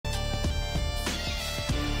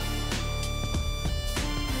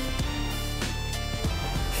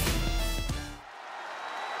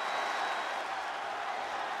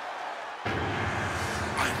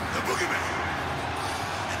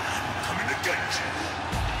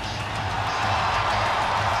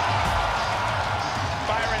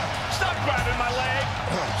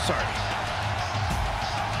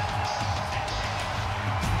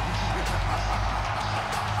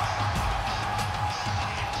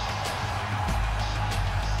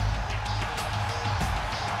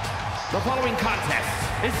The following contest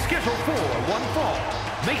is scheduled for one fall.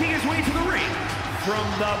 Making his way to the ring from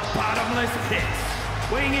the bottomless pit,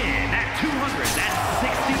 weighing in at 260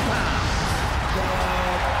 pounds, the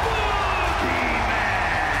Boogeyman!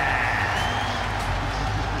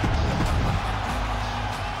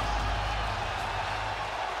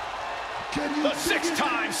 The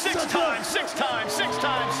six-time champion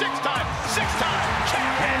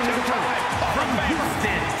from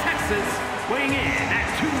Houston, Texas, weighing in at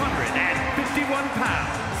 251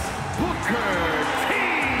 pounds, Booker T.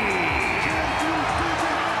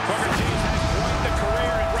 Booker T has quite the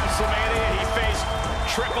career at WrestleMania. He faced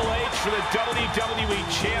Triple H for the WWE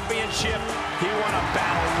Championship. He won a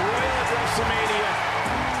Battle Royal at WrestleMania.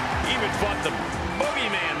 He even fought the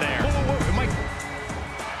Boogeyman there. Whoa, Mike.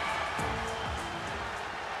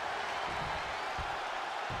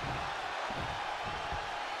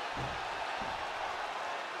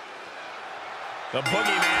 The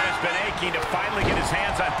Boogeyman has been aching to finally get his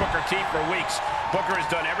hands on Booker T for weeks. Booker has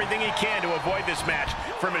done everything he can to avoid this match,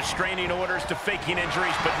 from restraining orders to faking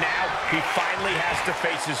injuries, but now he finally has to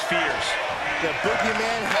face his fears. The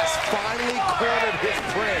Boogeyman has finally cornered his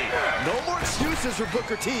prey. No more excuses for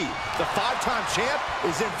Booker T. The five-time champ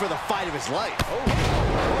is in for the fight of his life.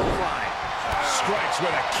 Line. Strikes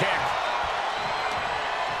with a kick.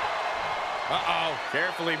 Uh-oh,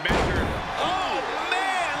 carefully measured. Oh,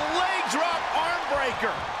 man, leg drop arm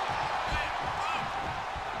breaker.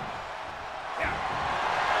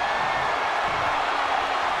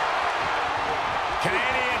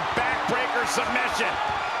 Canadian backbreaker submission.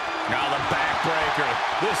 Now the backbreaker.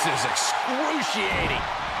 This is excruciating.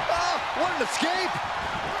 Oh, what an escape!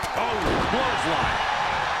 Oh, clothesline.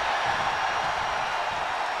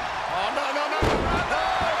 Oh, no.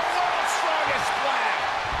 World's strongest splash.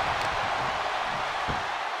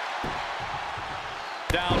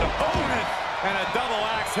 Down to opponent and a double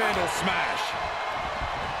axe handle smash.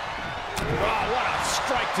 Oh, what a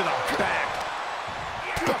strike to the back.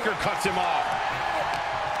 Booker cuts him off.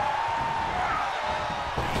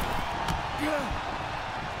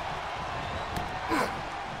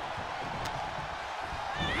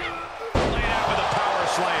 Laid out with a power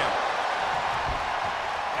slam.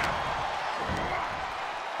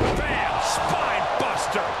 Bam! Spine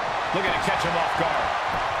buster. Looking to catch him off guard.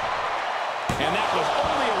 And that was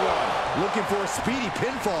only a one. Looking for a speedy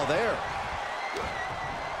pinfall there.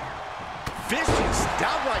 Vicious,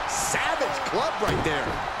 downright savage club right there.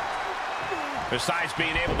 Besides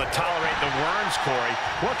being able to tolerate the worms, Corey,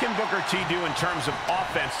 what can Booker T do in terms of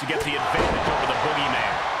offense to get the advantage over the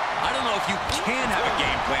Boogeyman? I don't know if you can have a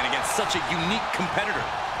game plan against such a unique competitor.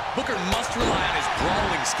 Booker must rely on his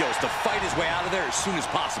brawling skills to fight his way out of there as soon as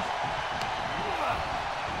possible.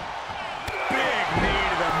 Big knee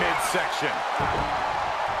to the midsection.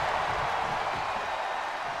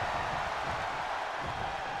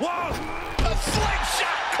 Whoa! A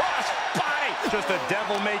slingshot cross body! Just a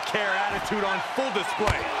devil-may-care attitude on full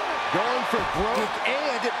display. Going for broke,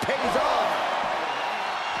 and it pays off.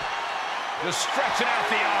 Just stretching out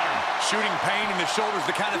the arm. Shooting pain in the shoulder is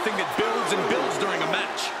the kind of thing that builds and builds during a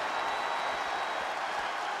match.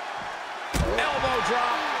 Elbow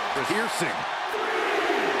drop. Piercing.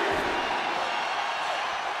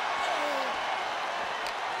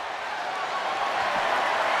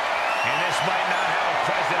 And this might not have a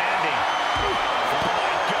pleasant ending. Oh,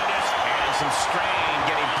 my goodness. And some strain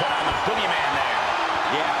getting put on the Boogeyman there.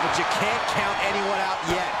 Yeah, but you can't count anyone out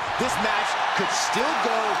yet. This match could still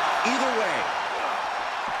go either way.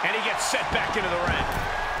 And he gets set back into the ring.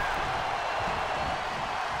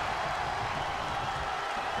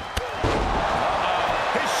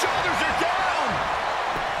 His shoulders are down.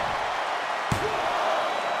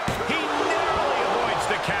 He narrowly avoids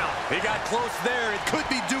the count. He got close there. It could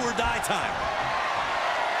be do or die time.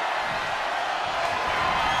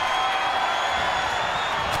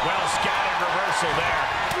 Well scattered reversal there.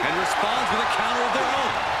 And responds with a counter of their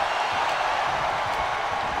own.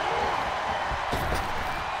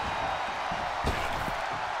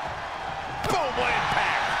 Boom, what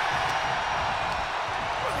impact.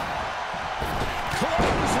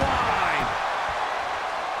 Clothesline.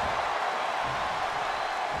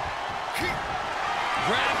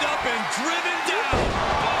 Grabbed up and driven down.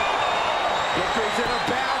 Booker's in a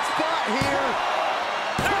bad spot here.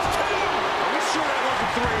 There's two. Are we sure that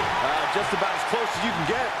wasn't three? Just about as close as you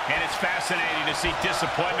can get. And it's fascinating to see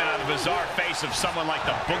disappointment on the bizarre face of someone like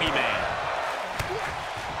the Boogeyman.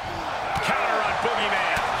 Counter on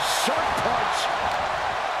Boogeyman. Sharp punch.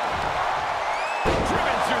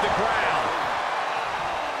 Driven through the ground.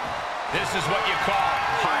 This is what you call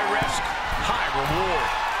high risk, high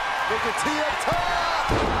reward. Booker T up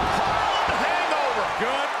top. Hangover.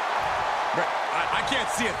 Good. can't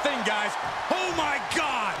see a thing, guys. Oh, my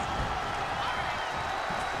God.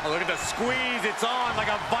 Oh, look at the squeeze. It's on like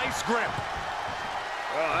a vice grip.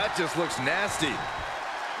 Oh, that just looks nasty.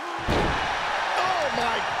 Oh,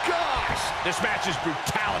 my gosh. This match's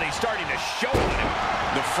brutality starting to show on him.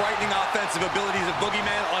 The frightening offensive abilities of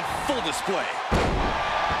Boogeyman on full display.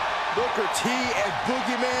 Booker T and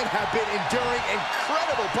Boogeyman have been enduring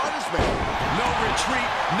incredible punishment. No retreat,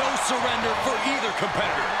 no surrender for either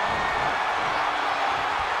competitor.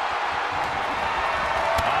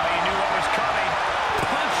 Oh, he knew what was coming.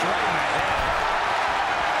 Punch right in the head.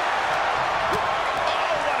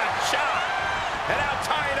 Oh, what a chop. And now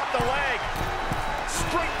tying up the leg.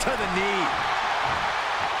 Straight to the knee.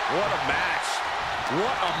 What a match.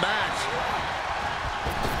 What a match.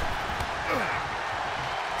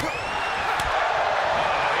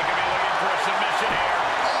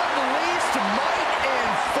 Unleashed might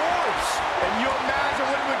and force. And you imagine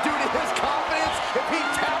what it would do to his confidence if he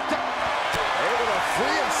tapped out. Able to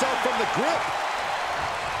free himself from the grip.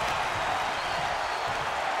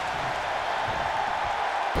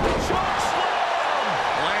 Choke slam.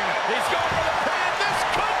 He's going for the pin. This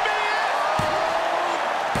could be it.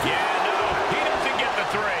 Yeah, no, he doesn't get the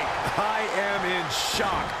 3. I am in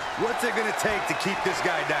shock. What's it going to take to keep this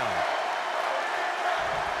guy down?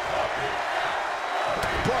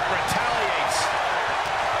 Brock retaliates.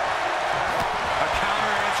 A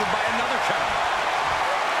counter answered by another counter.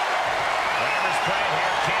 Whatever's playing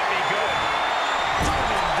here can't be good.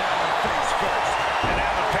 Down face first. And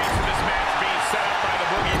now the pace of this match being set up by the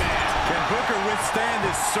Boogeyman. Can Booker withstand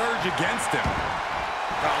this surge against him?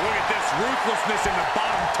 Now look at this ruthlessness in the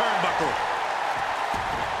bottom turnbuckle.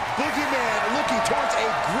 Boogeyman looking towards a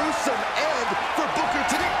gruesome end for Booker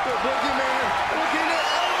T. The Boogeyman looking to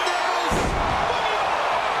end this.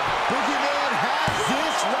 Boogeyman has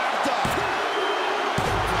this wrapped up.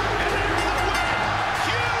 And there's the win.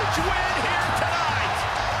 Huge win here tonight.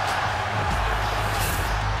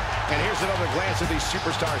 And here's another glance at these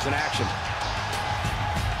superstars in action.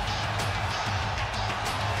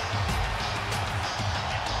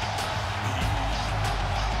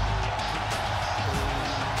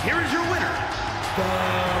 Here is your winner, the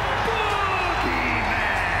Boogeyman.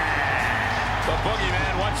 The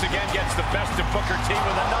Boogeyman once again gets the best of Booker T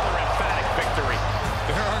with another emphatic victory.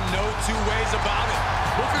 There are no two ways about it.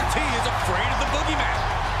 Booker T is afraid of the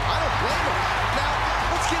Boogeyman.